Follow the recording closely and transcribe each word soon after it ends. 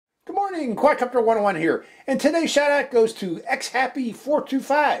morning, Quadcopter 101 here, and today's shout out goes to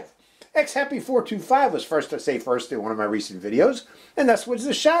XHappy425. XHappy425 was first to say first in one of my recent videos, and that's what's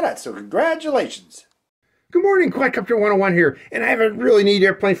the shout out, so congratulations. Good morning, Quadcopter 101 here, and I have a really neat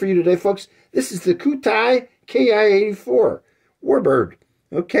airplane for you today, folks. This is the Kootai Ki84 Warbird,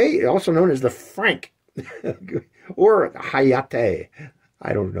 okay, also known as the Frank, or the Hayate.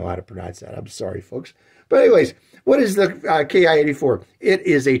 I don't know how to pronounce that. I'm sorry, folks. But anyways, what is the Ki84? It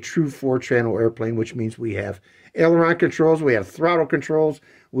is a true four-channel airplane, which means we have aileron controls, we have throttle controls,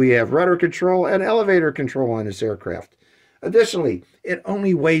 we have rudder control, and elevator control on this aircraft. Additionally, it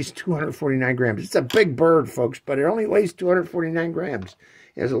only weighs 249 grams. It's a big bird, folks, but it only weighs 249 grams.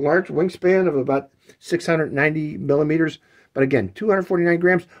 It has a large wingspan of about 690 millimeters. But again, 249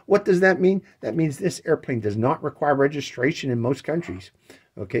 grams. What does that mean? That means this airplane does not require registration in most countries.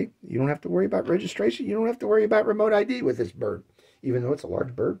 Okay, you don't have to worry about registration. You don't have to worry about remote ID with this bird. Even though it's a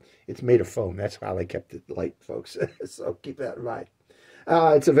large bird, it's made of foam. That's how they kept it light, folks. So keep that in mind.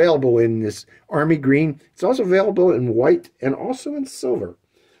 It's available in this army green. It's also available in white and also in silver.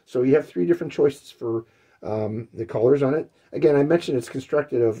 So you have three different choices for the colors on it. Again, I mentioned it's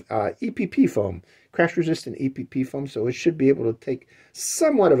constructed of EPP foam, crash-resistant EPP foam, so it should be able to take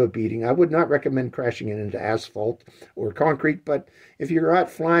somewhat of a beating. I would not recommend crashing it into asphalt or concrete, but if you're out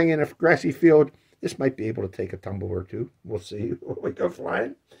flying in a grassy field, this might be able to take a tumble or two. We'll see when we go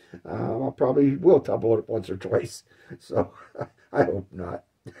flying. I probably will tumble it once or twice, so I hope not.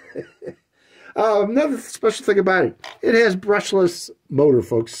 Another special thing about it, it has brushless motor,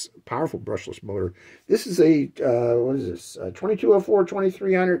 folks. Powerful brushless motor. This is a, what is this? 2204,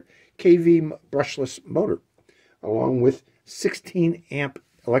 2300 kV brushless motor, along with 16 amp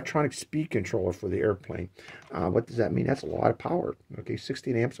electronic speed controller for the airplane. What does that mean? That's a lot of power. Okay,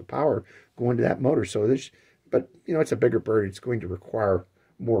 16 amps of power going to that motor. So this, but you know, it's a bigger bird. It's going to require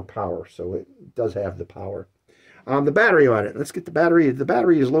more power. So it does have the power. The battery on it. Let's get the battery. The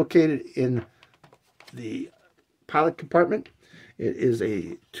battery is located in the pilot compartment. It is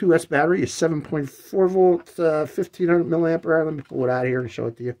a 2S battery, a 7.4 volt, 1500 milliamp hour. Let me pull it out here and show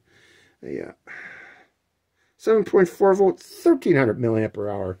it to you. Yeah, 7.4 volt, 1300 milliamp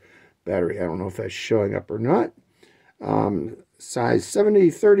hour battery. I don't know if that's showing up or not. Size 70,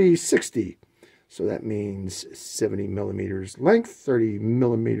 30, 60. So that means 70 millimeters length, 30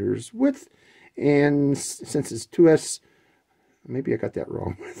 millimeters width. And since it's 2S, maybe I got that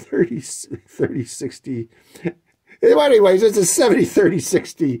wrong. 30, 60. Anyways, it's a 70, 30,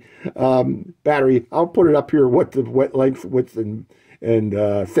 60 battery. I'll put it up here what the length, width, and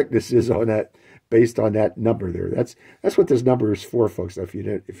thickness is on that, based on that number there. That's what this number is for, folks. If you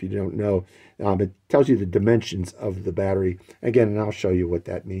don't know, it tells you the dimensions of the battery. Again, and I'll show you what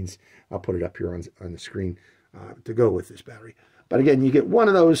that means. I'll put it up here on the screen to go with this battery. But again, you get one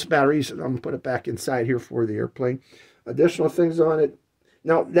of those batteries. I'm going to put it back inside here for the airplane. Additional things on it.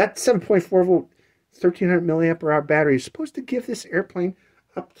 Now, that 7.4 volt, 1300 milliamp hour battery is supposed to give this airplane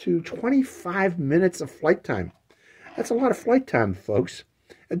up to 25 minutes of flight time. That's a lot of flight time, folks.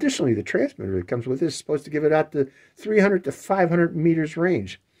 Additionally, the transmitter that comes with this is supposed to give it out to 300 to 500 meters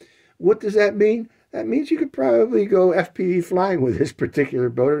range. What does that mean? That means you could probably go FPV flying with this particular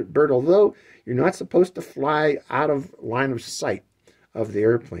bird, although you're not supposed to fly out of line of sight of the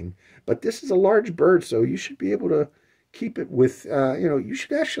airplane. But this is a large bird, so you should be able to keep it with, you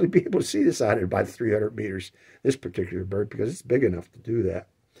should actually be able to see this out at about 300 meters, this particular bird, because it's big enough to do that.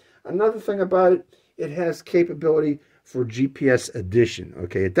 Another thing about it, it has capability for GPS addition.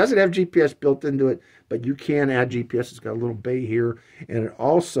 Okay, it doesn't have GPS built into it, but you can add GPS. It's got a little bay here, and it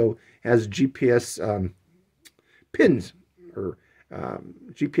also has GPS pins or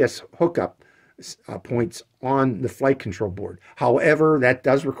GPS hookup points on the flight control board. However, that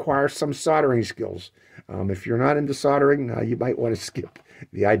does require some soldering skills. If you're not into soldering, you might want to skip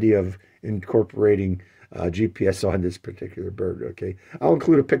the idea of incorporating GPS on this particular bird. Okay, I'll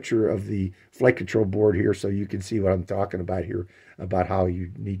include a picture of the flight control board here so you can see what I'm talking about here, about how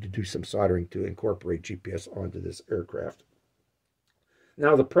you need to do some soldering to incorporate GPS onto this aircraft.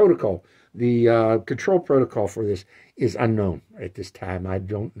 Now, the protocol, the control protocol for this is unknown at this time. I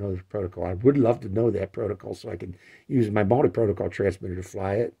don't know the protocol. I would love to know that protocol so I can use my multi-protocol transmitter to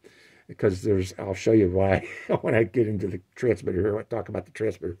fly it, because I'll show you why when I get into the transmitter here, I talk about the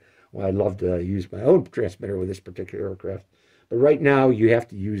transmitter. Well, I'd love to use my own transmitter with this particular aircraft. But right now, you have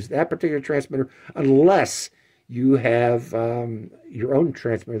to use that particular transmitter unless you have your own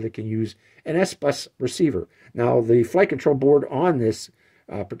transmitter that can use an SBUS receiver. Now, the flight control board on this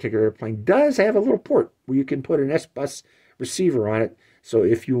particular airplane does have a little port where you can put an SBUS receiver on it. So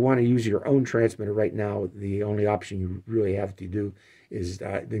if you want to use your own transmitter right now, the only option you really have to do is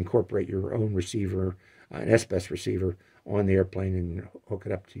to incorporate your own receiver, an SBUS receiver, on the airplane and hook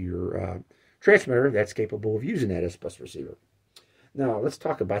it up to your transmitter that's capable of using that SBUS receiver. Now, let's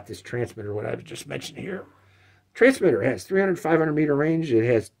talk about this transmitter, what I've just mentioned here. Transmitter has 300, 500 meter range. It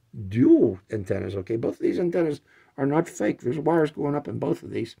has dual antennas, okay? Both of these antennas are not fake. There's wires going up in both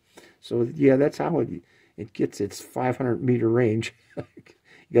of these. So, yeah, that's how it gets its 500 meter range. You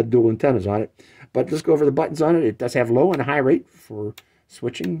got dual antennas on it. But let's go over the buttons on it. It does have low and high rate for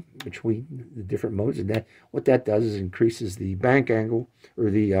switching between the different modes. And what that does is increases the bank angle, or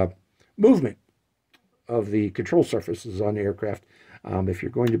the movement of the control surfaces on the aircraft. If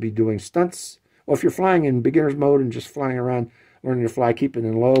you're going to be doing stunts, well, if you're flying in beginner's mode and just flying around, learning to fly, keep it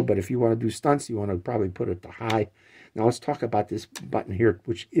in low. But if you want to do stunts, you want to probably put it to high. Now let's talk about this button here,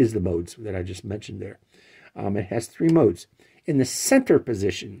 which is the modes that I just mentioned there. It has 3 modes. In the center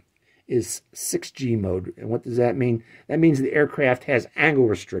position is 6G mode. And what does that mean? That means the aircraft has angle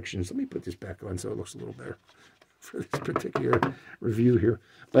restrictions. Let me put this back on so it looks a little better for this particular review here.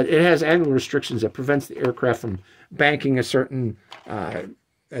 But it has angle restrictions that prevents the aircraft from banking a certain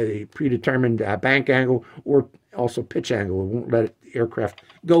a predetermined bank angle, or also pitch angle. It won't let the aircraft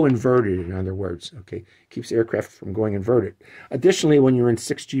go inverted, in other words. Okay, keeps the aircraft from going inverted. Additionally, when you're in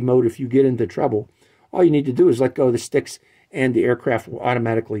 6G mode, if you get into trouble, all you need to do is let go of the sticks and the aircraft will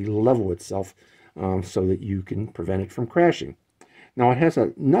automatically level itself so that you can prevent it from crashing. Now it has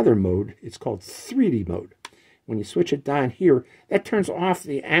another mode. It's called 3D mode. When you switch it down here, that turns off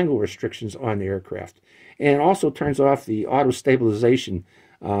the angle restrictions on the aircraft. And it also turns off the auto stabilization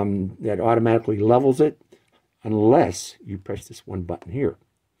that automatically levels it unless you press this one button here.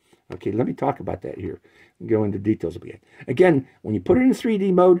 Okay, let me talk about that here and go into details a bit. Again, when you put it in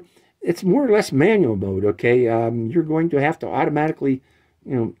 3D mode, it's more or less manual mode, okay? You're going to have to automatically,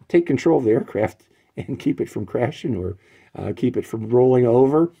 take control of the aircraft and keep it from crashing or keep it from rolling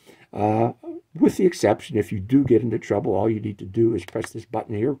over. With the exception, if you do get into trouble, all you need to do is press this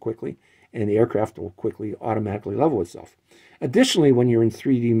button here quickly, and the aircraft will quickly automatically level itself. Additionally, when you're in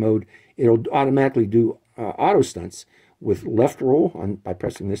 3D mode, it'll automatically do auto stunts with left roll by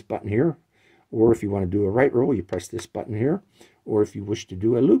pressing this button here. Or if you want to do a right roll, you press this button here. Or if you wish to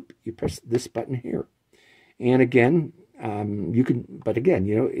do a loop, you press this button here. And again, you can, but again,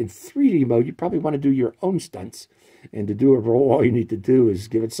 in 3D mode, you probably want to do your own stunts. And to do a roll, all you need to do is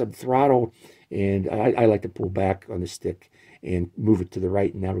give it some throttle. And I like to pull back on the stick and move it to the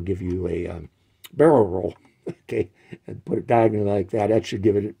right, and that'll give you a barrel roll. Okay, and put it diagonally like that. That should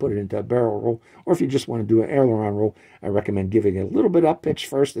put it into a barrel roll. Or if you just want to do an aileron roll, I recommend giving it a little bit up pitch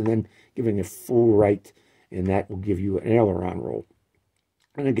first, and then giving it full right, and that will give you an aileron roll.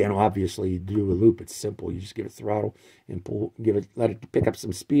 And again, obviously, you do a loop. It's simple. You just give it throttle and let it pick up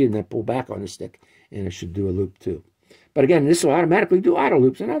some speed, and then pull back on the stick, and it should do a loop too. But again, this will automatically do auto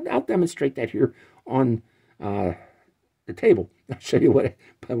loops, and I'll demonstrate that here on the table. I'll show you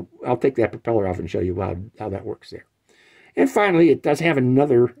I'll take that propeller off and show you how that works there. And finally, it does have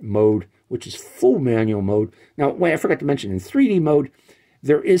another mode, which is full manual mode. Now, wait, I forgot to mention, in 3D mode,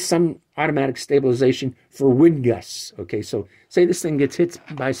 there is some automatic stabilization for wind gusts. Okay, so say this thing gets hit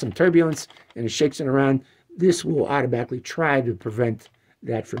by some turbulence and it shakes it around. This will automatically try to prevent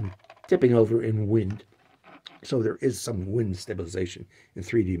that from tipping over in wind. So there is some wind stabilization in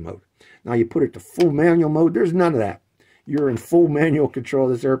 3D mode. Now you put it to full manual mode, there's none of that. You're in full manual control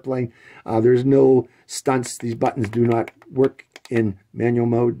of this airplane. There's no stunts. These buttons do not work in manual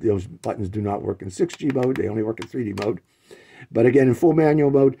mode. Those buttons do not work in 6G mode. They only work in 3D mode. But again, in full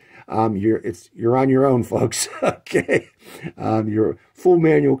manual mode, you're on your own, folks. Okay, you're full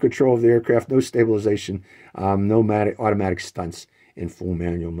manual control of the aircraft, no stabilization, no automatic stunts in full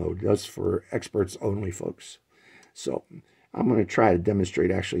manual mode. That's for experts only, folks. So I'm going to try to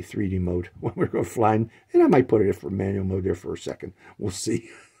demonstrate actually 3D mode when we're going flying, and I might put it for manual mode there for a second. We'll see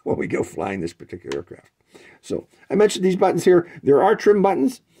when we go flying this particular aircraft. So I mentioned these buttons here. There are trim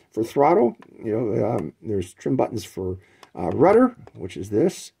buttons for throttle. There's trim buttons for rudder, which is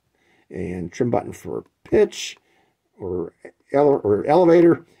this, and trim button for pitch or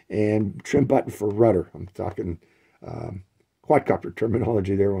elevator, and trim button for rudder. I'm talking quadcopter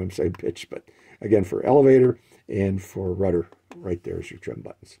terminology there when I'm saying pitch, but again, for elevator and for rudder, right there's your trim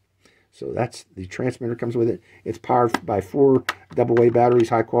buttons. So that's the transmitter comes with it. It's powered by 4 AA batteries,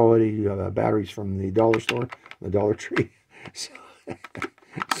 high quality batteries from the dollar store, the Dollar Tree.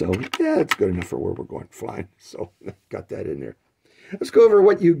 So yeah, it's good enough for where we're going flying. So got that in there. Let's go over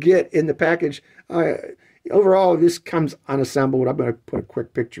what you get in the package. Overall, this comes unassembled. I'm going to put a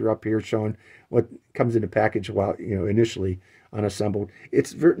quick picture up here showing what comes in the package while initially unassembled.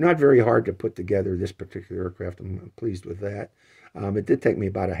 It's not very hard to put together this particular aircraft. I'm pleased with that. It did take me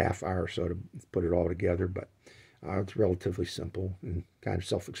about a half hour or so to put it all together, but it's relatively simple and kind of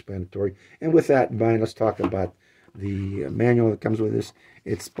self-explanatory. And with that in mind, let's talk about the manual that comes with this.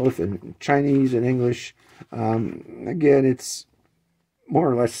 It's both in Chinese and English. Again, it's more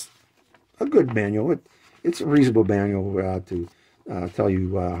or less a good manual. It's a reasonable manual to tell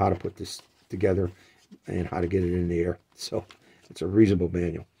you how to put this together and how to get it in the air. So it's a reasonable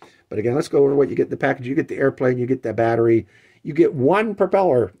manual. But again, let's go over what you get in the package. You get the airplane, you get the battery, you get one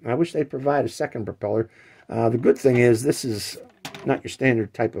propeller. I wish they'd provide a second propeller. The good thing is this is not your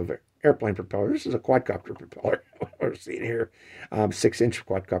standard type of airplane propeller. This is a quadcopter propeller. We're seeing here, 6-inch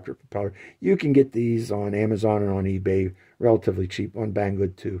quadcopter propeller. You can get these on Amazon and on eBay relatively cheap, on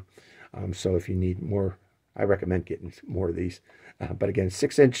Banggood too. So if you need more, I recommend getting more of these. But again,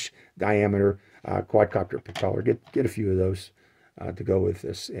 6-inch diameter quadcopter propeller. Get a few of those to go with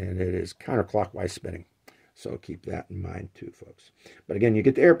this, and it is counterclockwise spinning. So keep that in mind too, folks. But again, you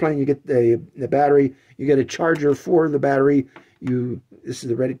get the airplane, you get the battery, you get a charger for the battery. This is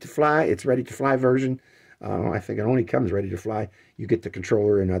the ready to fly. It's ready to fly version. I think it only comes ready to fly. You get the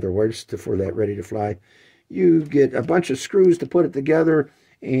controller, in other words, for that ready to fly. You get a bunch of screws to put it together,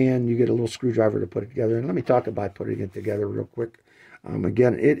 and you get a little screwdriver to put it together. And let me talk about putting it together real quick.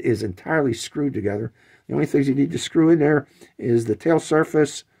 Again, it is entirely screwed together. The only things you need to screw in there is the tail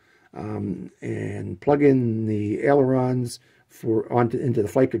surface, and plug in the ailerons into the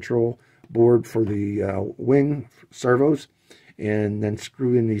flight control board for the wing servos, and then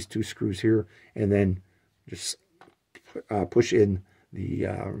screw in these 2 screws here, and then just push in the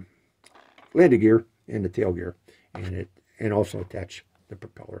landing gear and the tail gear, and also attach the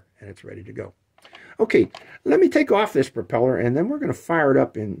propeller, and it's ready to go. Okay, let me take off this propeller, and then we're going to fire it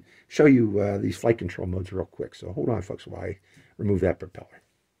up and show you these flight control modes real quick. So hold on, folks, while I remove that propeller.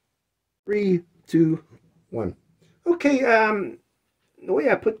 3, 2, 1. Okay, the way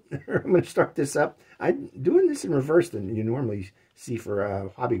I'm going to start this up, I'm doing this in reverse than you normally see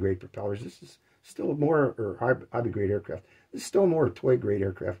for hobby grade propellers. This is still more, or hobby grade aircraft. This is still more toy grade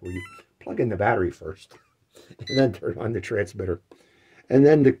aircraft where you plug in the battery first and then turn on the transmitter. And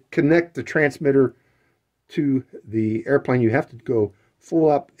then to connect the transmitter to the airplane, you have to go full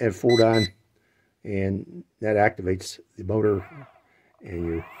up and full down, and that activates the motor, and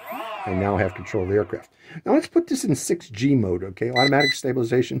you now have control of the aircraft. Now let's put this in 6G mode, okay? Automatic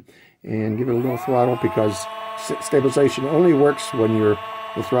stabilization, and give it a little throttle, because stabilization only works when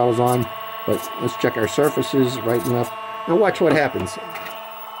the throttle's on. But let's check our surfaces, right and left. Now watch what happens.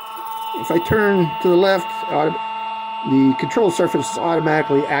 If I turn to the left, the control surface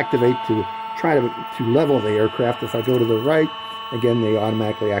automatically activate to try to level the aircraft. If I go to the right, again, they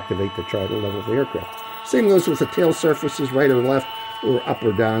automatically activate to try to level the aircraft. Same goes with the tail surfaces, right or left, or up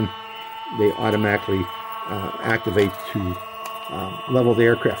or down. They automatically activate to level the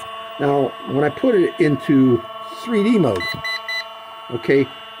aircraft. Now, when I put it into 3D mode, okay,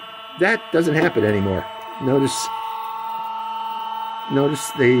 that doesn't happen anymore. Notice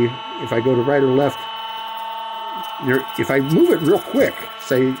if I go to right or left, if I move it real quick,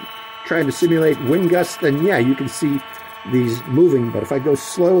 say trying to simulate wind gusts, then yeah, you can see these moving. But if I go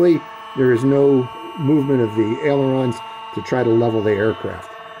slowly, there is no movement of the ailerons to try to level the aircraft.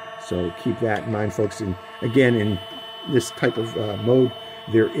 So keep that in mind, folks. And again, in this type of mode,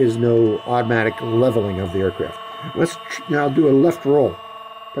 there is no automatic leveling of the aircraft. Let's now do a left roll.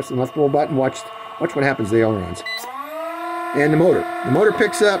 Press the left roll button. Watch what happens to the ailerons. And the motor. The motor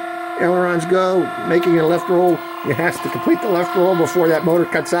picks up, ailerons go, making a left roll. It has to complete the left roll before that motor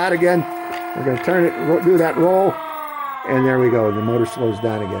cuts out again. We're going to turn it, do that roll, and there we go. The motor slows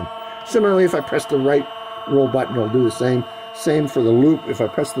down again. Similarly, if I press the right roll button, it'll do the same. Same for the loop. If I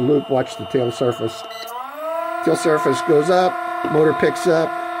press the loop, watch the tail surface. Tail surface goes up, motor picks up,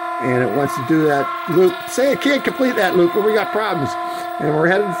 and it wants to do that loop. Say it can't complete that loop, but we got problems. And we're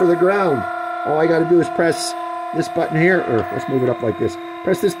heading for the ground. All I got to do is press this button here, or let's move it up like this.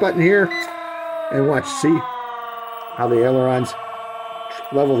 Press this button here, and watch. See how the ailerons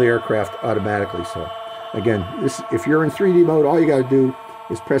level the aircraft automatically. So again, if you're in 3D mode, all you got to do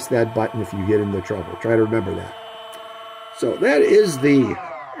is press that button if you get into trouble. Try to remember that. So that is the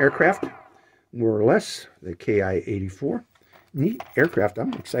aircraft, more or less, the Ki84. Neat aircraft.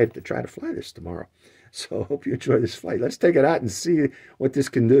 I'm excited to try to fly this tomorrow. So I hope you enjoy this flight. Let's take it out and see what this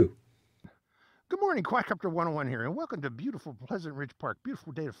can do. Good morning, Quadcopter 101 here, and welcome to beautiful Pleasant Ridge Park.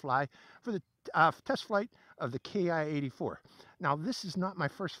 Beautiful day to fly for the test flight of the Ki84. Now, this is not my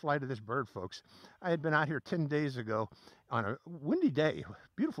first flight of this bird, folks. I had been out here 10 days ago on a windy day,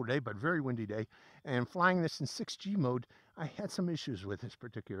 beautiful day, but very windy day, and flying this in 6G mode I had some issues with this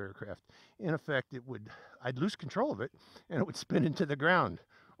particular aircraft. In effect, I'd lose control of it and it would spin into the ground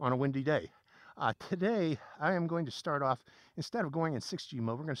on a windy day. Today, I am going to start off, instead of going in 6G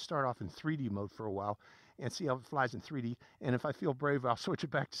mode, we're going to start off in 3D mode for a while and see how it flies in 3D. And if I feel brave, I'll switch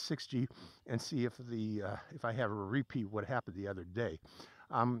it back to 6G and see if if I have a repeat of what happened the other day.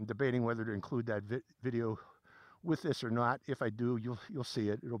 I'm debating whether to include that video with this or not. If I do, you'll see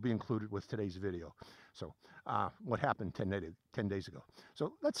it. It'll be included with today's video. So what happened 10 days ago.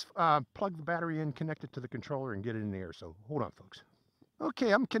 So let's plug the battery in, connect it to the controller, and get it in the air. So hold on, folks.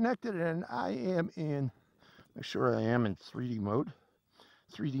 Okay, I'm connected, and I am in, make sure I am in 3D mode.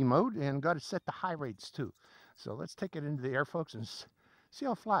 3D mode, and got it set to high rates too. So let's take it into the air, folks, and see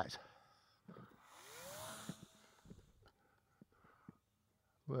how it flies.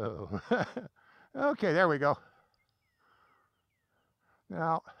 Whoa. Okay, there we go.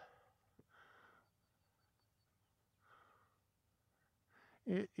 Now,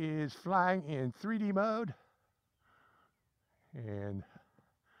 it is flying in 3D mode, and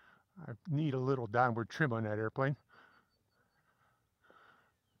I need a little downward trim on that airplane.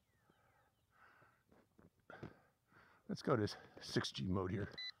 Let's go to 6G mode here,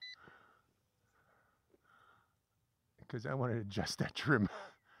 because I want to adjust that trim.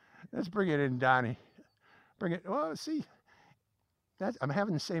 Let's bring it in, Donnie. Bring it, well, see, I'm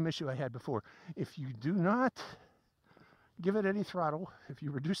having the same issue I had before. If you do not give it any throttle, if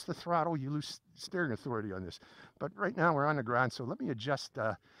you reduce the throttle, you lose steering authority on this. But right now we're on the ground, so let me adjust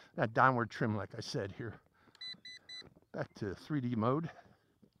that downward trim like I said here. Back to 3D mode.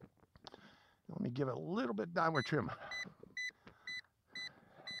 Let me give it a little bit downward trim.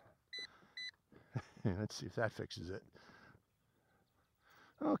 Let's see if that fixes it.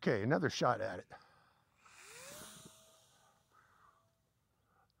 Okay, another shot at it.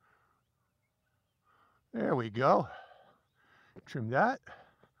 There we go. Trim that.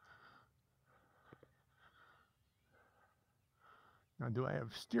 Now, do I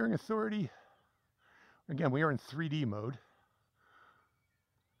have steering authority? Again, we are in 3D mode.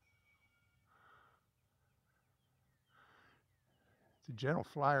 It's a gentle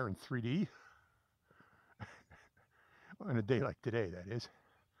flyer in 3D. On a day like today, that is.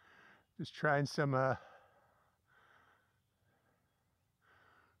 Just trying some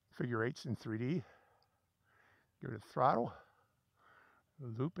figure eights in 3D. Give it a throttle.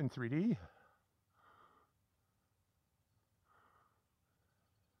 A loop in 3D.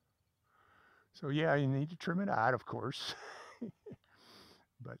 So yeah, you need to trim it out, of course.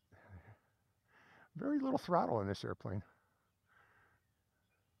 But very little throttle in this airplane.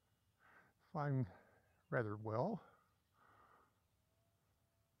 Flying rather well.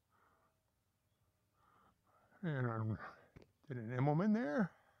 And I did an emblem in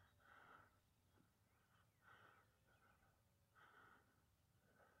there.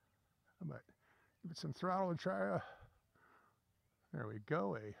 I might give it some throttle and try there we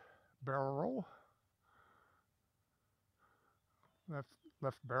go, a barrel roll.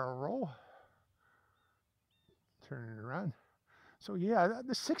 Left barrel roll. Turning it around. So yeah,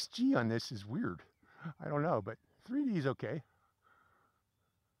 the 6G on this is weird. I don't know, but 3D is okay.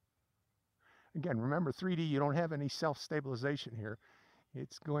 Again, remember 3D, you don't have any self-stabilization here.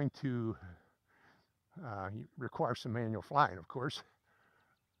 It's going to require some manual flying, of course.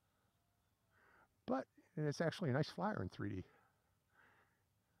 But it's actually a nice flyer in 3D.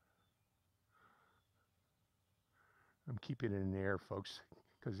 I'm keeping it in the air, folks,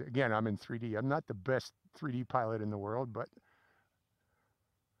 because again, I'm in 3D. I'm not the best 3D pilot in the world, but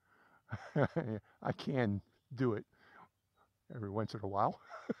I can do it every once in a while.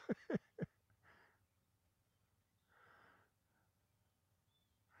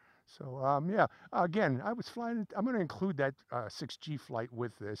 So yeah, again, I was flying. I'm going to include that 6G flight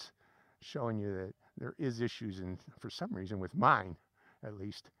with this, showing you that there is issues for some reason with mine, at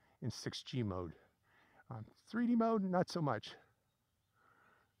least in 6G mode. 3D mode, not so much.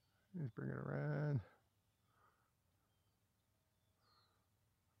 Let's bring it around.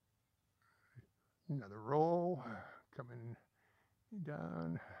 Another roll, coming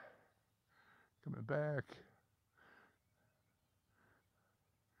down, coming back.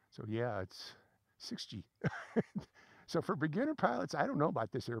 So yeah, it's 6G. So for beginner pilots, I don't know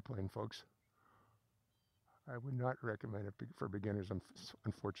about this airplane, folks. I would not recommend it for beginners,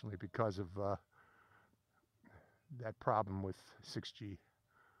 unfortunately, because of that problem with 6G.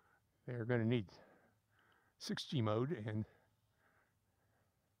 They're going to need 6G mode, and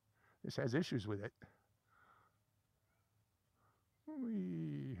this has issues with it.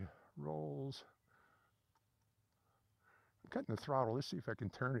 Rolls. I'm cutting the throttle. Let's see if I can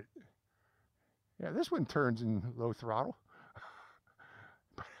turn it. Yeah, this one turns in low throttle.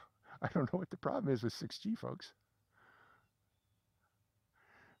 I don't know what the problem is with 6G, folks.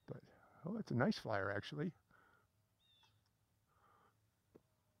 But, oh, it's a nice flyer, actually.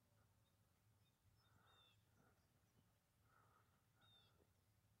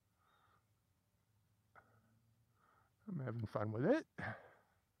 I'm having fun with it.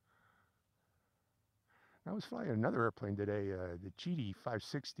 I was flying another airplane today, the Kootai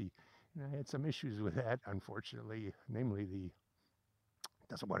Ki84, and I had some issues with that, unfortunately. Namely, it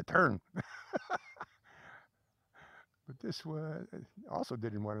doesn't want to turn. But this one also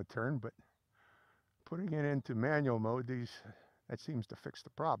didn't want to turn, but putting it into manual mode, that seems to fix the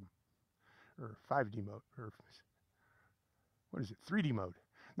problem. Or 5D mode, or what is it, 3D mode.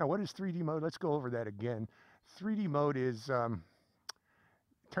 Now, what is 3D mode? Let's go over that again. 3D mode is,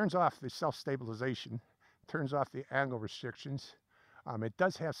 turns off the self-stabilization, turns off the angle restrictions. It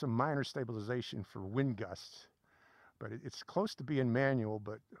does have some minor stabilization for wind gusts, but it's close to being manual,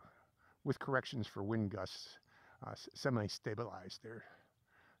 but with corrections for wind gusts, semi-stabilized there.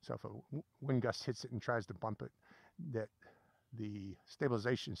 So if a wind gust hits it and tries to bump it, the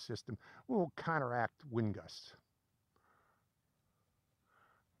stabilization system will counteract wind gusts.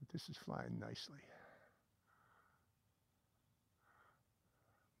 But this is flying nicely.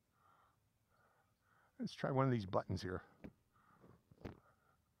 Let's try one of these buttons here.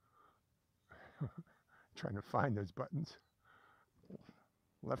 Trying to find those buttons.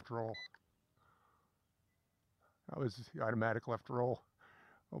 Left roll. That was the automatic left roll.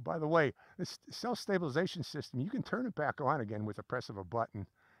 Oh, by the way, this self-stabilization system, you can turn it back on again with the press of a button,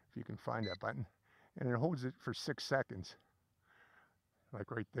 if you can find that button. And it holds it for 6 seconds. Like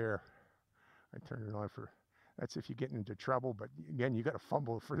right there. I turn it on for, that's if you get into trouble, but again, you got to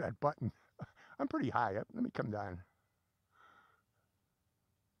fumble for that button. I'm pretty high up. Let me come down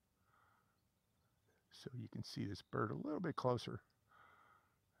so you can see this bird a little bit closer.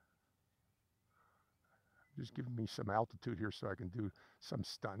 Just giving me some altitude here so I can do some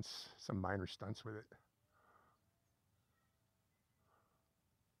stunts, some minor stunts with it.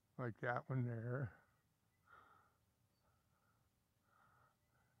 Like that one there.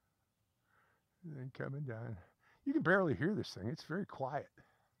 And then coming down. You can barely hear this thing. It's very quiet.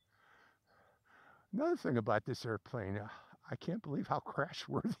 Another thing about this airplane, I can't believe how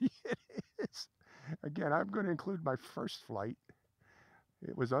crash-worthy it is. Again, I'm going to include my first flight.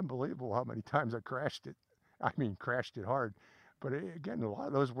 It was unbelievable how many times I crashed it. I mean, crashed it hard. But again, a lot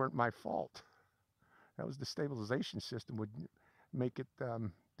of those weren't my fault. That was the stabilization system would make it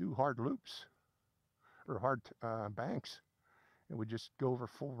do hard loops or hard banks. It would just go over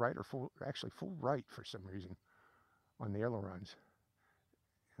full right or full right for some reason on the ailerons.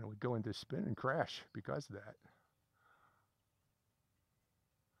 And it would go into spin and crash because of that.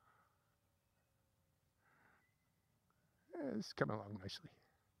 Yeah, it's coming along nicely.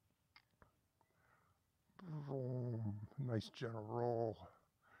 Nice gentle roll.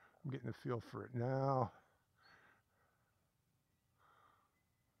 I'm getting a feel for it now.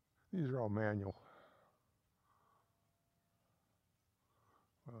 These are all manual.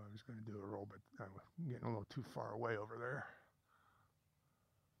 Well, I was going to do a roll, but I'm getting a little too far away over there.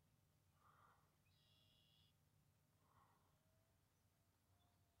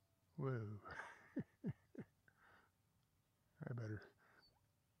 Whoa. I better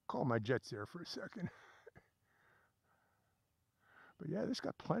call my jets there for a second. But yeah, this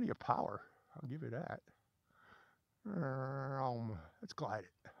got plenty of power. I'll give it that. Let's glide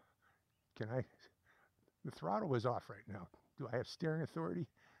it. Can I? The throttle is off right now. Do I have steering authority?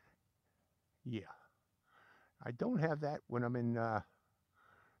 Yeah. I don't have that when I'm in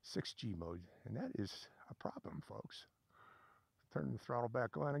 6G mode, and that is a problem, folks. Turn the throttle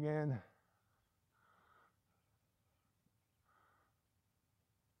back on again.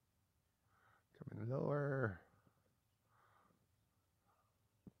 Coming lower.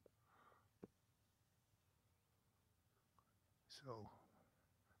 So,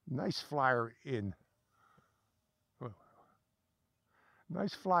 nice flyer in. Well,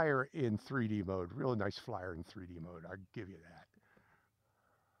 nice flyer in 3D mode. Real nice flyer in 3D mode. I'll give you that.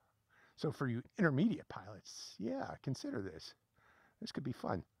 So for you intermediate pilots, yeah, consider this. This could be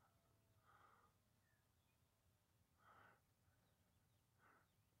fun.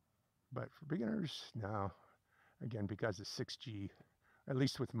 But for beginners, no. Again, because the 6G, at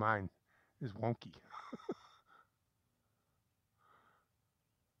least with mine, is wonky.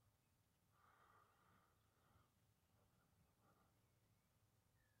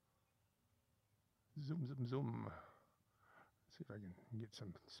 Zoom, zoom, zoom. Let's see if I can get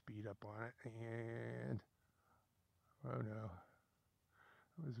some speed up on it. And, oh no.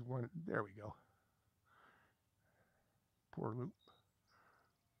 There we go. Poor loop.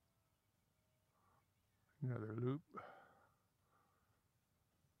 Another loop.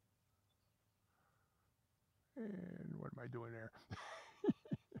 And what am I doing there?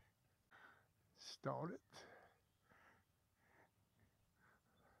 Stalled it.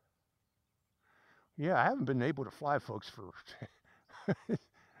 Yeah, I haven't been able to fly, folks, for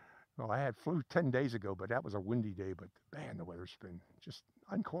well, flew 10 days ago, but that was a windy day. But man, the weather's been just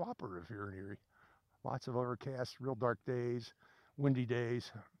uncooperative here in Erie. Lots of overcast, real dark days, windy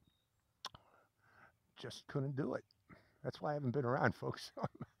days. Just couldn't do it. That's why I haven't been around, folks. I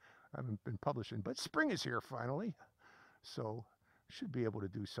haven't been publishing. But spring is here finally, so should be able to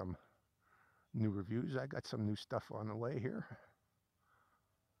do some new reviews. I got some new stuff on the way here.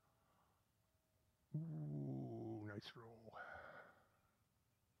 Ooh, nice roll.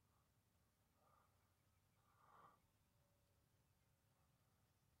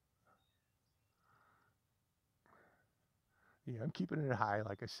 Yeah, I'm keeping it high,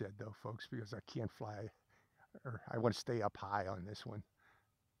 like I said, though, folks, because I can't fly, or I want to stay up high on this one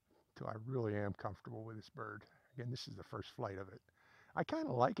till I really am comfortable with this bird. Again, this is the first flight of it. I kind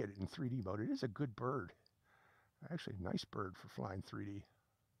of like it in 3D mode. It is a good bird. Actually, a nice bird for flying 3D.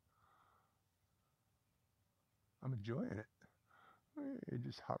 I'm enjoying it.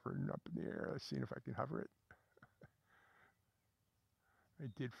 Just hovering up in the air. Let's see if I can hover it. I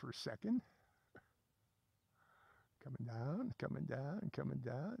did for a second. Coming down, coming down, coming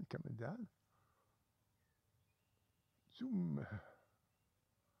down, coming down. Zoom.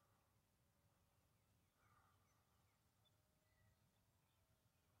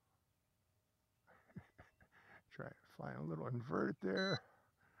 Try flying a little inverted there.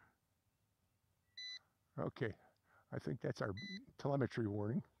 Okay, I think that's our telemetry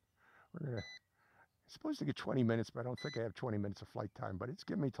warning. We're supposed to get 20 minutes, but I don't think I have 20 minutes of flight time, but it's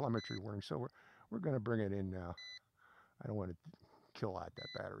giving me telemetry warning, so we're going to bring it in now. I don't want to kill out that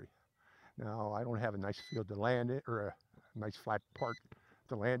battery. Now, I don't have a nice field to land it, or a nice flat part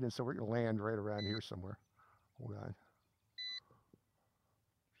to land in, so we're going to land right around here somewhere. Hold on.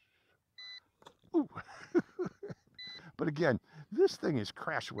 Ooh. But again, this thing is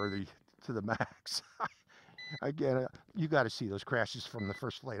crash-worthy to the max. Again, you got to see those crashes from the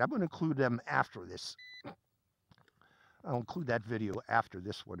first flight. I'm going to include them after this. I'll include that video after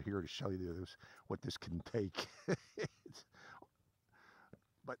this one here to show you what this can take.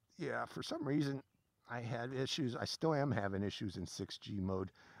 But yeah, for some reason, I had issues. I still am having issues in 6G mode.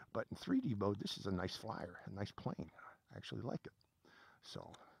 But in 3D mode, this is a nice flyer, a nice plane. I actually like it.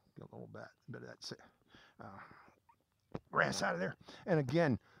 So, get a little bit of that grass out of there. And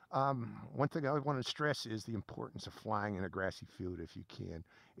again, one thing I want to stress is the importance of flying in a grassy field if you can.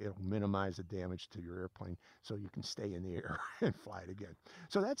 It'll minimize the damage to your airplane so you can stay in the air and fly it again.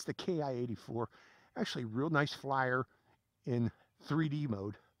 So that's the Ki84. Actually, real nice flyer in 3D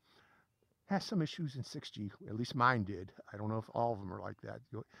mode. Has some issues in 6G, at least mine did. I don't know if all of them are like that.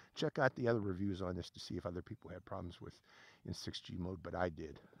 You'll check out the other reviews on this to see if other people had problems with in 6G mode, but I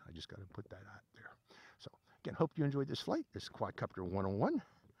did. I just got to put that out there. So again, hope you enjoyed this flight. This is Quadcopter 101,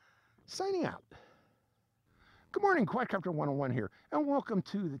 signing out. Good morning, Quadcopter 101 here, and welcome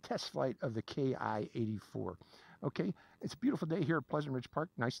to the test flight of the Ki84. Okay, it's a beautiful day here at Pleasant Ridge Park.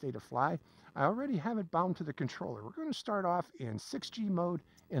 Nice day to fly. I already have it bound to the controller. We're going to start off in 6G mode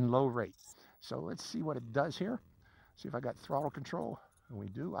in low rate. So let's see what it does here. See if I got throttle control. And we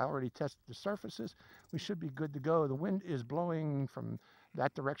do. I already tested the surfaces. We should be good to go. The wind is blowing from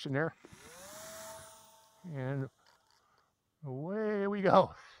that direction there. And away we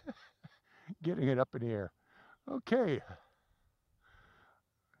go. Getting it up in the air. Okay.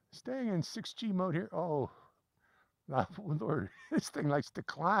 Staying in 6G mode here. Oh, Lord, this thing likes to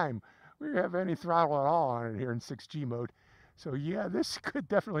climb. We don't have any throttle at all on it here in 6G mode. So yeah, this could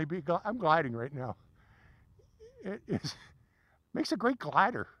definitely be, I'm gliding right now. It makes a great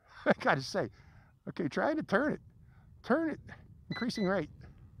glider, I gotta say. Okay, trying to turn it, increasing rate.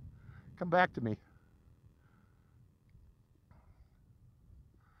 Come back to me.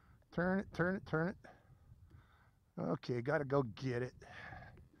 Turn it, turn it, turn it. Okay, gotta go get it.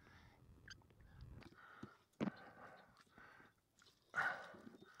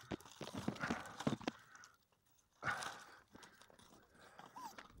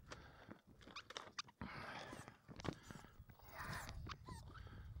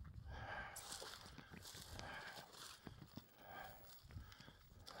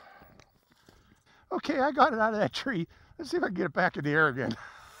 Okay, I got it out of that tree. Let's see if I can get it back in the air again.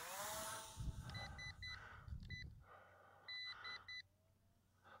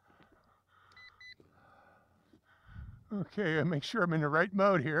 Okay, I make sure I'm in the right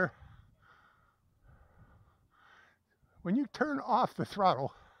mode here. when you turn off the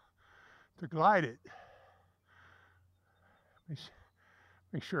throttle to glide it,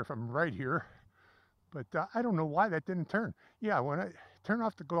 make sure if I'm right here, but I don't know why that didn't turn. Yeah, when I turn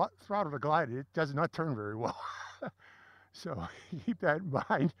off the throttle to glide it, it does not turn very well. So keep that in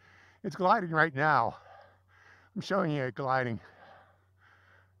mind. It's gliding right now. I'm showing you it gliding.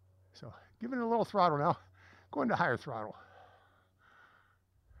 So give it a little throttle now. Go into higher throttle.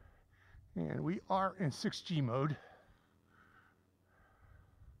 And we are in 6G mode.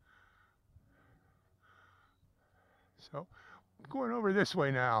 So going over this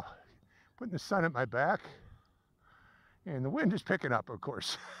way now, putting the sun at my back. And the wind is picking up, of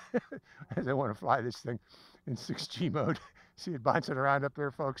course, as I want to fly this thing in 6G mode. See it bouncing around up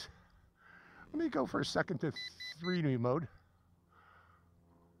there, folks. Let me go for a second to 3D mode.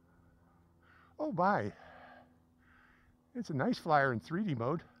 Oh my, it's a nice flyer in 3D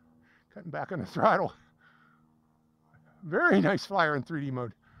mode. Cutting back on the throttle. Very nice flyer in 3D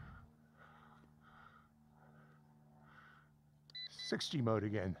mode. 6G mode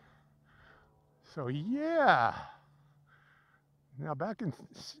again. So yeah. Now back in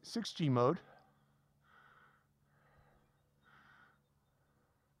 6G mode.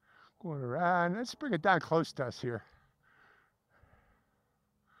 Going around, let's bring it down close to us here.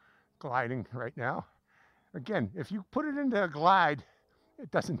 Gliding right now. Again, if you put it into a glide, it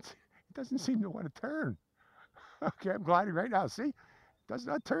doesn't seem to want to turn. Okay, I'm gliding right now. See? It does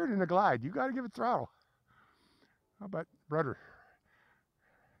not turn in a glide. You got to give it throttle. How about rudder?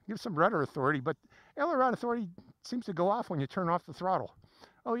 Give some rudder authority, but aileron authority seems to go off when you turn off the throttle.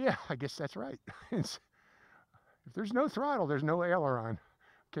 Oh yeah, I guess that's right. If there's no throttle, there's no aileron.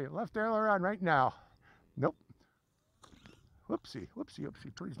 Okay, left aileron right now. Nope. Whoopsie, whoopsie,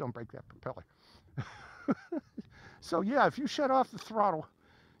 whoopsie. Please don't break that propeller. So yeah, if you shut off the throttle,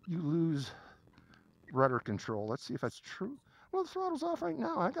 you lose rudder control. Let's see if that's true. Well, the throttle's off right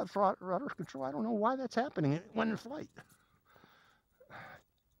now. I got rudder control. I don't know why that's happening when in flight.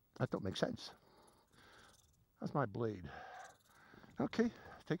 That don't make sense. That's my blade. Okay,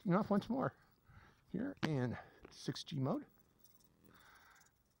 taking off once more. Here in 6G mode.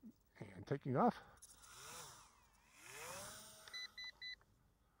 And taking off.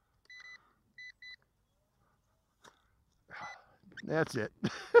 That's it.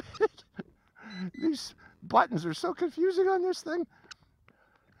 These buttons are so confusing on this thing.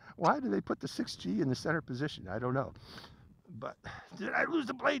 Why do they put the 6G in the center position? I don't know. But did I lose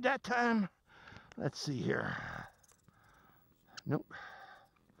the blade that time? Let's see here. Nope.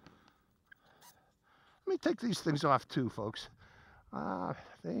 Let me take these things off too, folks.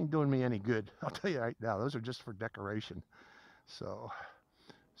 They ain't doing me any good. I'll tell you right now, those are just for decoration. So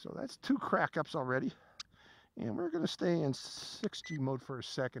that's 2 crack ups already. And we're going to stay in 6G mode for a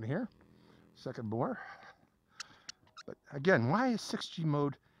second here. Second more. But again, why is 6G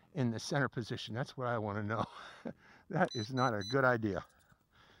mode in the center position? That's what I want to know. That is not a good idea.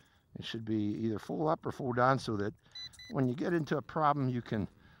 It should be either full up or full down so that when you get into a problem, you can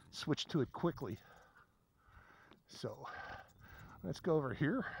switch to it quickly. So let's go over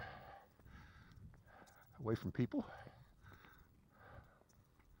here, away from people,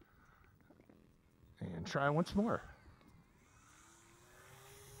 and try once more.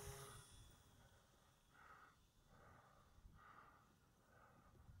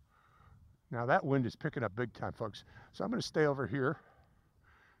 Now that wind is picking up big time, folks. So I'm going to stay over here.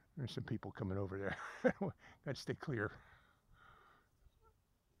 There's some people coming over there. Got to stay clear.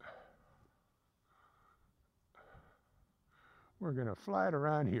 We're going to fly it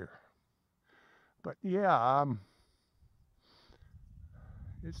around here. But yeah,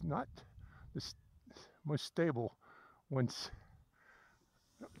 it's not the most stable once,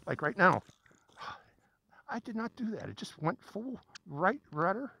 like right now. I did not do that. It just went full right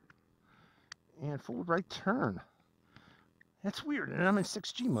rudder and full right turn. That's weird, and I'm in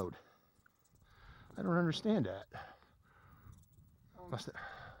 6G mode. I don't understand that.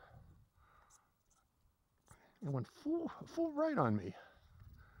 It went full right on me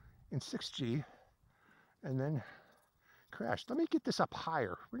in 6G and then crashed. Let me get this up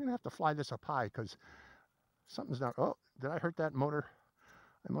higher. We're gonna have to fly this up high because something's not, oh, did I hurt that motor?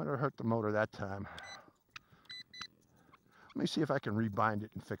 I might have hurt the motor that time. Let me see if I can rebind it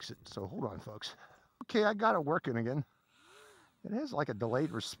and fix it. So hold on, folks. Okay, I got it working again. It has like a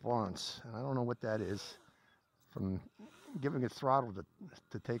delayed response, and I don't know what that is from giving it throttle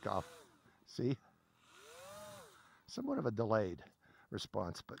to take off. See? Somewhat of a delayed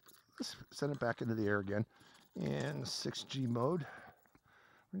response, but let's send it back into the air again in 6G mode.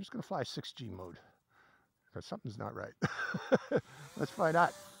 We're just going to fly 6G mode because something's not right. Let's find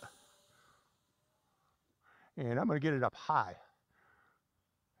out. and I'm going to get it up high.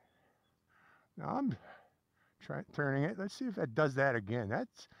 Now I'm turning it. Let's see if that does that again. That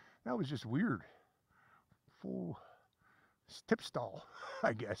was just weird. Full tip stall,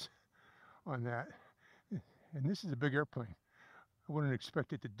 I guess, on that. And this is a big airplane. I wouldn't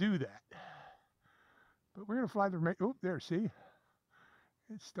expect it to do that. But we're going to fly the... Oh, there, see?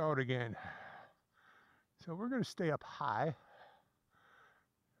 It stalled again. So we're going to stay up high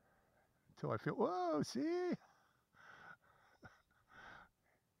until I feel... Whoa, see?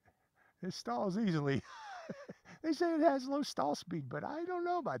 It stalls easily. They say it has low stall speed, but I don't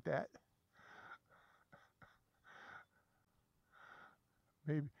know about that.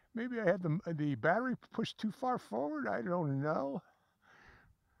 Maybe I had the battery pushed too far forward. I don't know.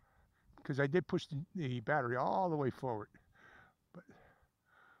 Because I did push the battery all the way forward. But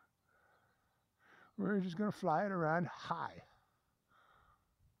we're just going to fly it around high.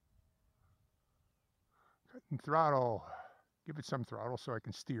 Cutting throttle. Give it some throttle so I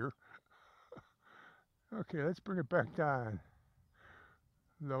can steer. Okay, let's bring it back down.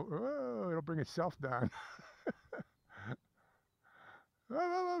 Low. Oh, it'll bring itself down.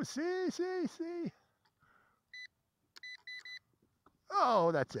 Oh, see.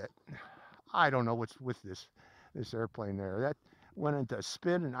 Oh, that's it. I don't know what's with this airplane there. That went into a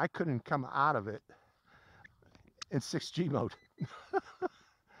spin and I couldn't come out of it in 6G mode.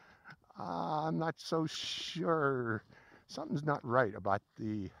 I'm not so sure. Something's not right about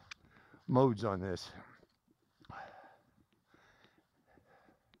the modes on this.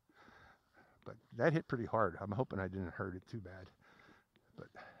 But that hit pretty hard. I'm hoping I didn't hurt it too bad. But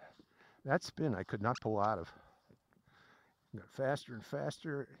that spin I could not pull out of. Got faster and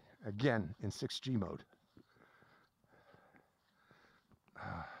faster, again in 6G mode.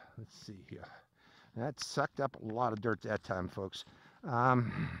 Let's see here. That sucked up a lot of dirt that time, folks.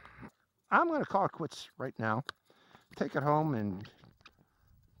 I'm going to call it quits right now. Take it home and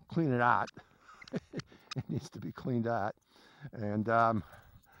clean it out. It needs to be cleaned out. And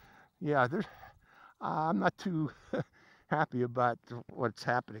yeah, I'm not too happy about what's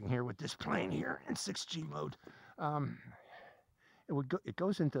happening here with this plane here in 6G mode. It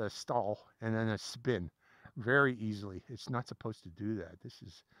goes into a stall and then a spin very easily. It's not supposed to do that. This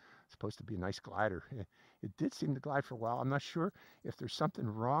is supposed to be a nice glider. It did seem to glide for a while. I'm not sure if there's something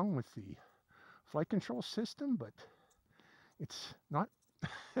wrong with the flight control system, but it's not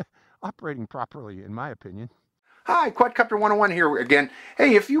operating properly, in my opinion. Hi, Quadcopter 101 here again.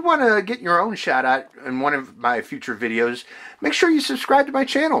 Hey, if you want to get your own shout out in one of my future videos, make sure you subscribe to my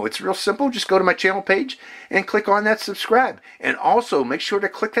channel. It's real simple. Just go to my channel page and click on that subscribe. And also make sure to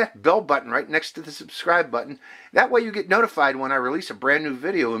click that bell button right next to the subscribe button. That way you get notified when I release a brand new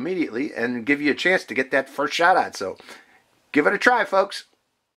video immediately and give you a chance to get that first shout out. So give it a try, folks.